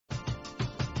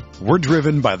We're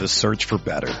driven by the search for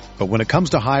better. But when it comes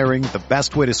to hiring, the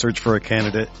best way to search for a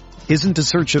candidate isn't to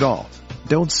search at all.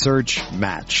 Don't search,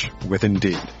 match with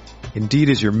Indeed. Indeed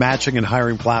is your matching and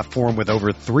hiring platform with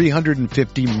over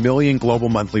 350 million global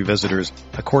monthly visitors,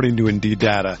 according to Indeed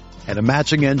data, and a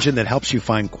matching engine that helps you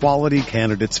find quality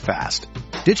candidates fast.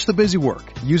 Ditch the busy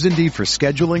work. Use Indeed for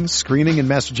scheduling, screening, and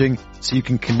messaging so you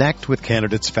can connect with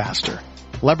candidates faster.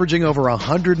 Leveraging over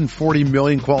 140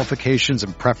 million qualifications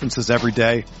and preferences every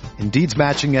day, Indeed's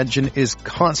matching engine is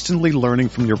constantly learning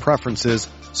from your preferences,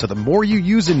 so the more you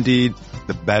use Indeed,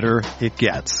 the better it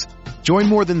gets. Join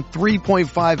more than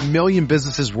 3.5 million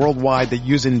businesses worldwide that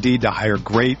use Indeed to hire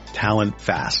great talent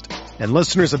fast. And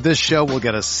listeners of this show will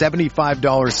get a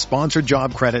 $75 sponsored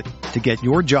job credit to get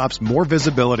your jobs more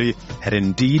visibility at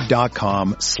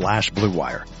Indeed.com/Blue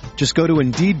Wire. Just go to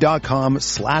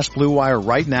Indeed.com/Blue Wire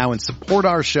right now and support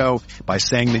our show by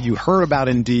saying that you heard about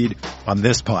Indeed on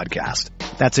this podcast.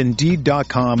 That's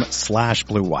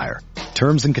Indeed.com/Blue Wire.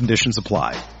 Terms and conditions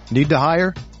apply. Need to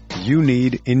hire? You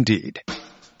need Indeed.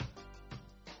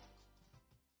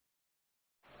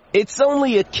 It's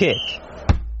only a kick,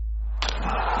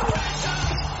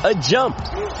 a jump,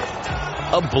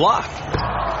 a block.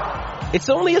 It's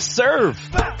only a serve.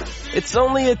 It's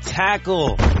only a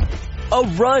tackle, a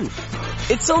run.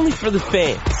 It's only for the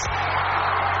fans.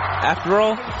 After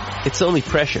all, it's only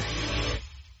pressure.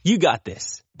 You got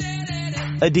this.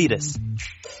 Adidas.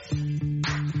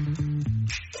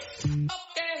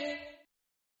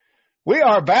 We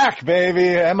are back, baby.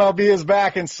 MLB is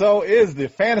back, and so is the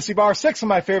Fantasy Bar. 6 of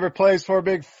my favorite plays for a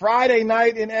big Friday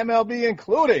night in MLB,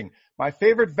 including my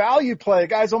favorite value play,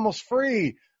 guys, almost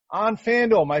free on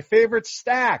FanDuel, my favorite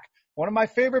stack, one of my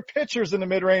favorite pitchers in the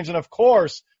mid-range, and of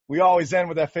course, we always end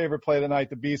with that favorite play of the night,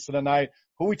 the beast of the night.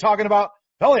 Who are we talking about?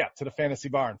 Belly up to the Fantasy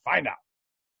Bar and find out.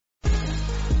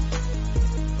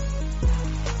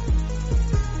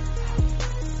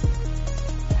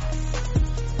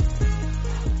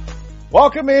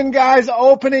 Welcome in, guys.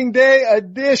 Opening day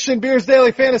edition, Beers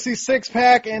Daily Fantasy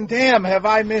 6-pack. And damn, have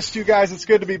I missed you guys. It's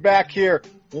good to be back here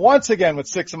once again with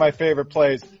 6 of my favorite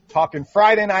plays. Talking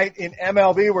Friday night in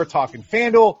MLB. We're talking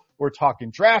FanDuel. We're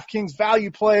talking DraftKings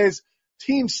value plays,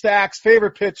 team stacks,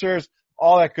 favorite pitchers,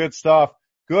 all that good stuff.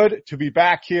 Good to be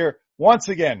back here once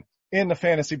again in the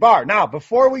Fantasy Bar. Now,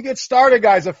 before we get started,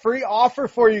 guys, a free offer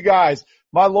for you guys,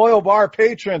 my loyal bar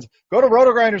patrons. Go to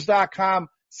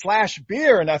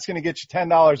rotogrinders.com/beer, and that's going to get you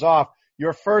 $10 off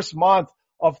your first month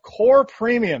of core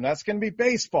premium. That's going to be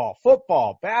baseball,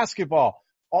 football, basketball,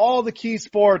 all the key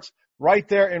sports right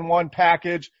there in one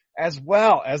package, as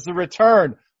well as the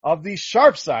return of the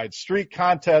Sharpside Streak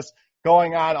contest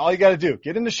going on. All you got to do,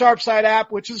 get in the Sharpside app,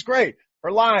 which is great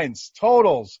for lines,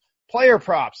 totals, player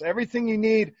props, everything you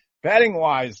need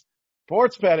betting-wise,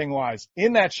 sports betting-wise,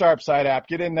 in that Sharpside app.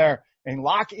 Get in there and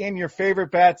lock in your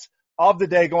favorite bets of the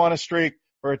day. Go on a streak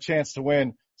for a chance to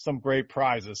win some great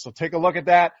prizes. So take a look at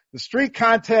that. The streak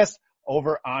contest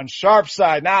over on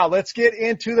Sharpside. Now let's get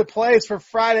into the plays for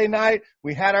Friday night.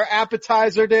 We had our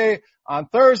appetizer day on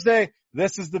Thursday.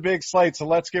 This is the big slate. So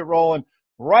let's get rolling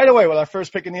right away with our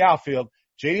first pick in the outfield,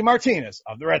 JD Martinez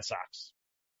of the Red Sox.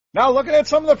 Now looking at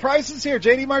some of the prices here,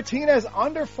 JD Martinez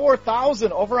under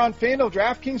 4,000 over on FanDuel.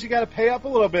 DraftKings, you got to pay up a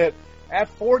little bit at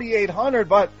 4,800,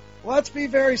 but let's be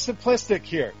very simplistic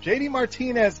here. JD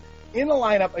Martinez in the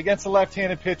lineup against a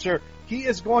left-handed pitcher. He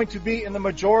is going to be in the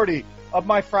majority of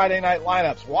my Friday night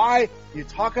lineups. Why? You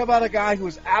talk about a guy who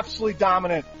was absolutely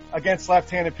dominant against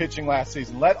left-handed pitching last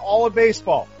season. Led all of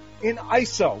baseball in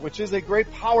ISO, which is a great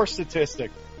power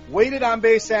statistic. Weighted on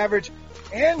base average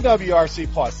and WRC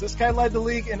plus. This guy led the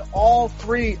league in all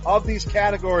 3 of these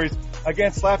categories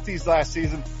against lefties last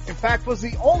season. In fact, was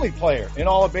the only player in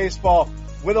all of baseball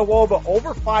with a WOBA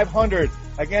over 500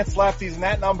 against lefties, and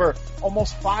that number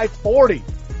almost 540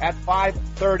 at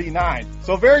 539.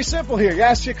 So very simple here.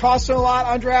 Yes, you cost a lot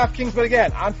on DraftKings, but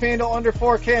again, on FanDuel under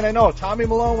 4K, and I know Tommy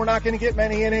Milone, we're not going to get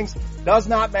many innings. Does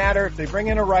not matter. If they bring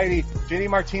in a righty, JD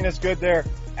Martinez good there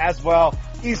as well.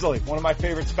 Easily one of my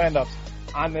favorite spend-ups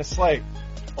on this slate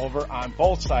over on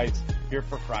both sides here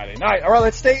for Friday night. All right,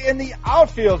 let's stay in the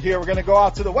outfield here. We're going to go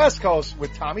out to the West Coast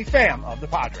with Tommy Pham of the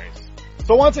Padres.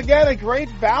 So once again, a great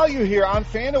value here on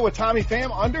FanDuel with Tommy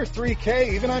Pham under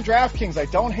 3K, even on DraftKings. I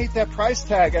don't hate that price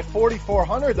tag at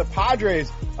 4,400. The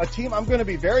Padres, a team I'm going to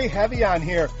be very heavy on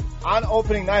here on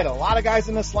opening night. A lot of guys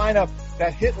in this lineup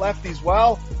that hit lefties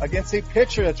well against a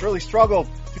pitcher that's really struggled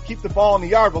to keep the ball in the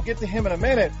yard. We'll get to him in a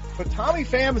minute. But Tommy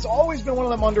Pham has always been one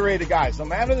of them underrated guys. No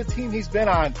matter the team he's been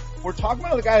on, we're talking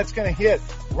about a guy that's going to hit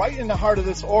right in the heart of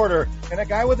this order, and a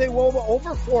guy with a WOBA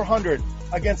over 400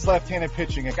 against left-handed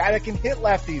pitching, a guy that can hit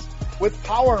lefties with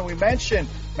power. And we mentioned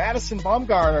Madison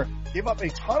Bumgarner gave up a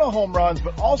ton of home runs,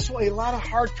 but also a lot of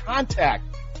hard contact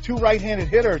to right-handed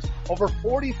hitters. Over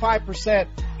 45%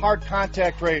 hard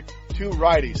contact rate to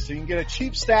righties. So you can get a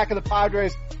cheap stack of the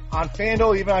Padres on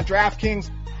FanDuel, even on DraftKings.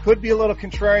 Could be a little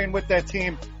contrarian with that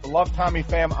team. I love Tommy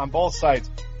Pham on both sides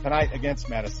tonight against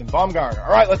Madison Bumgarner.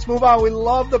 All right, let's move on. We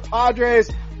love the Padres.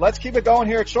 Let's keep it going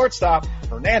here at shortstop,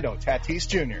 Fernando Tatis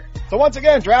Jr. So once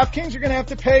again, DraftKings, you're going to have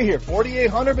to pay here,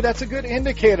 $4,800, but that's a good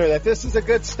indicator that this is a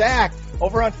good stack.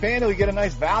 Over on FanDuel, you get a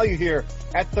nice value here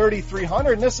at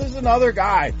 $3,300. And this is another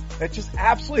guy that just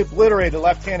absolutely obliterated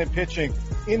left-handed pitching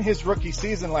in his rookie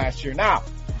season last year. Now,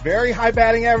 very high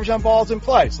batting average on balls in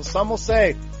play. So some will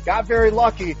say got very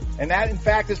lucky, and that in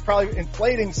fact is probably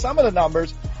inflating some of the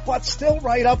numbers, but still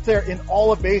right up there in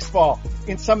all of baseball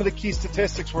in some of the key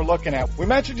statistics we're looking at. We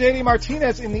mentioned JD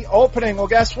Martinez in the opening. Well,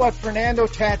 guess what? Fernando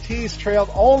Tatis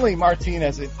trailed only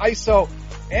Martinez in ISO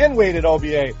and weighted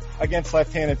OBA against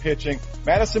left-handed pitching.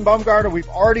 Madison Bumgarner, we've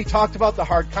already talked about the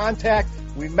hard contact.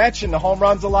 We mentioned the home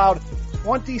runs allowed,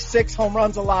 26 home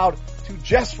runs allowed to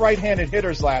just right-handed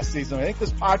hitters last season. I think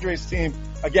this Padres team,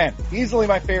 again, easily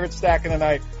my favorite stack of the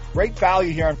night. Great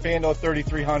value here on FanDuel at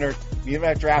 $3,300. Even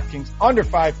at DraftKings under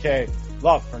 $5K.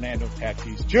 Love Fernando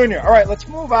Tatis Jr. All right, let's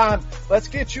move on. Let's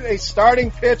get you a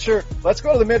starting pitcher. Let's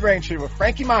go to the mid-range here with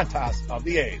Frankie Montas of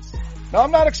the A's. Now,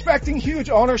 I'm not expecting huge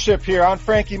ownership here on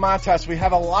Frankie Montas. We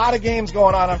have a lot of games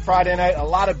going on Friday night, a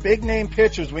lot of big-name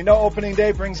pitchers. We know opening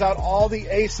day brings out all the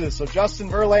aces, so Justin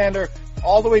Verlander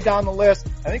all the way down the list.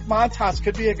 I think Montas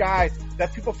could be a guy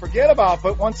that people forget about,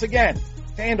 but once again,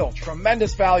 FanDuel,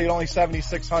 tremendous value at only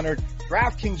 $7,600.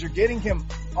 DraftKings, you're getting him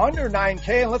under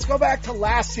 $9K. And let's go back to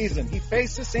last season. He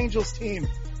faced this Angels team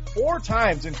 4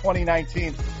 times in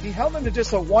 2019. He held them to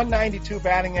just a 192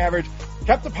 batting average.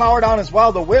 Kept the power down as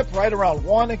well. The whip right around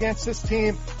 1 against this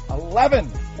team.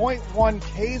 11.1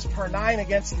 Ks per 9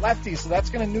 against lefties. So that's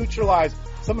going to neutralize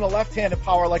some of the left-handed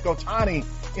power like Ohtani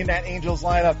in that Angels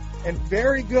lineup. And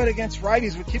very good against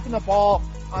righties with keeping the ball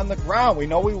on the ground. We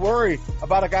know we worry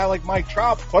about a guy like Mike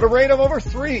Trout, but a rate of over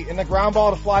 3 in the ground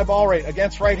ball to fly ball rate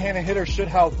against right-handed hitters should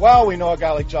help well. We know a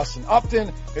guy like Justin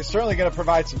Upton is certainly going to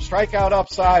provide some strikeout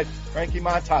upside. Frankie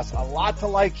Montas, a lot to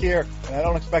like here, and I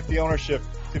don't expect the ownership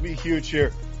to be huge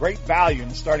here. Great value in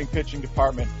the starting pitching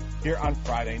department here on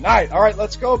Friday night. All right,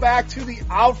 let's go back to the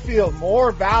outfield.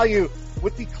 More value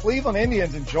with the Cleveland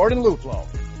Indians and Jordan Luplow.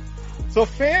 So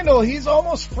FanDuel, he's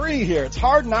almost free here. It's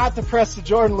hard not to press the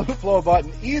Jordan Luplow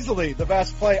button. Easily the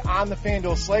best play on the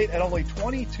FanDuel slate at only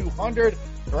 $2,200.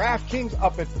 DraftKings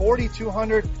up at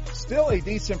 $4,200. Still a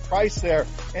decent price there.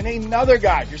 And another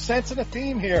guy, you're sensing a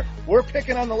theme here. We're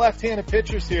picking on the left-handed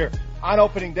pitchers here on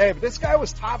opening day. But this guy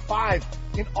was top 5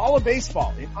 in all of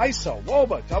baseball in ISO,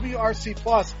 WOBA, WRC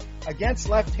plus against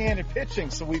left-handed pitching.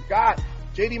 So we've got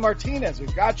JD Martinez,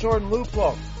 we've got Jordan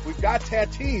Luplow, we've got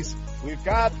Tatis, we've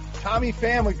got Tommy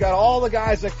Pham, we've got all the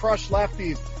guys that crush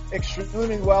lefties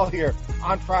extremely well here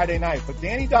on Friday night. But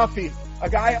Danny Duffy, a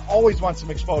guy I always want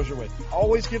some exposure with. He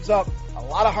always gives up a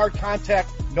lot of hard contact,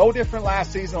 no different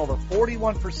last season, over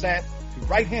 41% to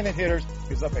right-handed hitters.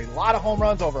 Gives up a lot of home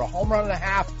runs, over a home run and a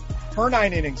half per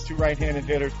 9 innings to right-handed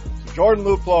hitters. So Jordan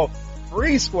Luplow,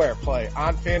 free square play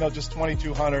on FanDuel, just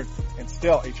 $2,200, and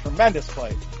still a tremendous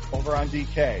play over on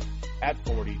DK at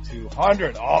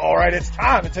 $4,200. All right, it's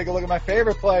time to take a look at my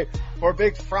favorite play for a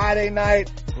big Friday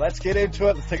night. Let's get into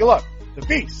it. Let's take a look. The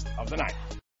beast of the night.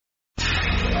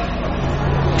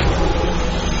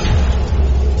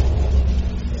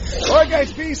 All right,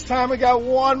 guys, beast time. We got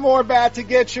one more bat to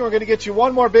get you. We're going to get you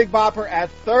one more big bopper at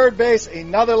third base.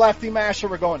 Another lefty masher.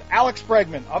 We're going Alex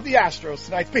Bregman of the Astros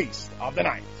tonight. Beast of the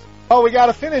night. Oh, we got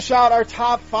to finish out our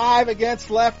top 5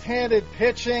 against left-handed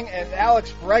pitching, and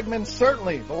Alex Bregman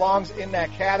certainly belongs in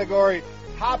that category.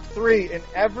 Top 3 in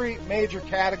every major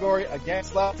category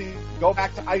against lefties. Go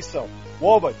back to ISO,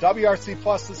 WOBA, WRC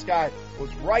plus. This guy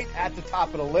was right at the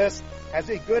top of the list. Has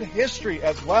a good history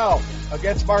as well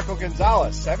against Marco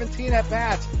Gonzalez. 17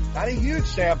 at-bats, not a huge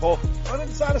sample, but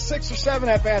it's not a 6 or 7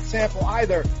 at-bat sample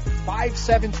either.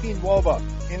 517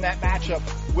 WOBA in that matchup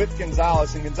with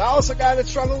Gonzalez. And Gonzalez, a guy that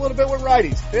struggled a little bit with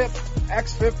righties. FIP,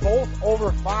 xFIP, both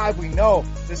over 5. We know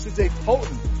this is a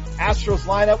potent Astros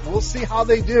lineup. We'll see how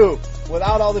they do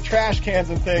without all the trash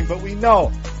cans and things, but we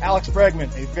know Alex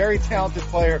Bregman, a very talented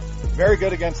player, very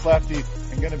good against lefties,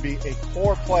 and going to be a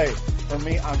core play for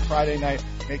me on Friday night,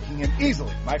 making him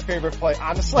easily my favorite play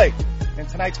on the slate in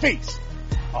tonight's Beast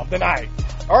of the Night.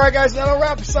 All right, guys, that'll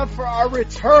wrap us up for our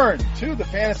return to the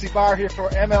Fantasy Bar here for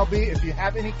MLB. If you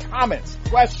have any comments,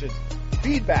 questions,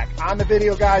 feedback on the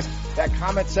video, guys, that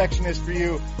comment section is for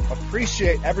you.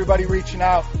 Appreciate everybody reaching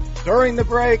out during the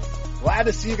break. Glad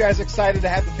to see you guys excited to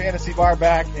have the Fantasy Bar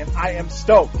back, and I am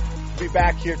stoked to be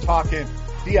back here talking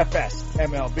DFS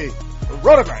MLB. For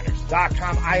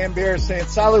RotoGrinders.com, I am Bear saying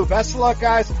salut, best of luck,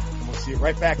 guys, and we'll see you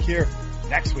right back here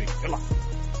next week. Good luck.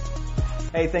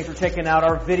 Hey, thanks for checking out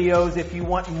our videos. If you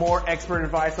want more expert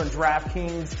advice on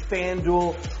DraftKings,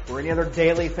 FanDuel, or any other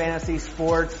daily fantasy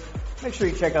sports, make sure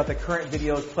you check out the current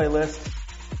videos playlist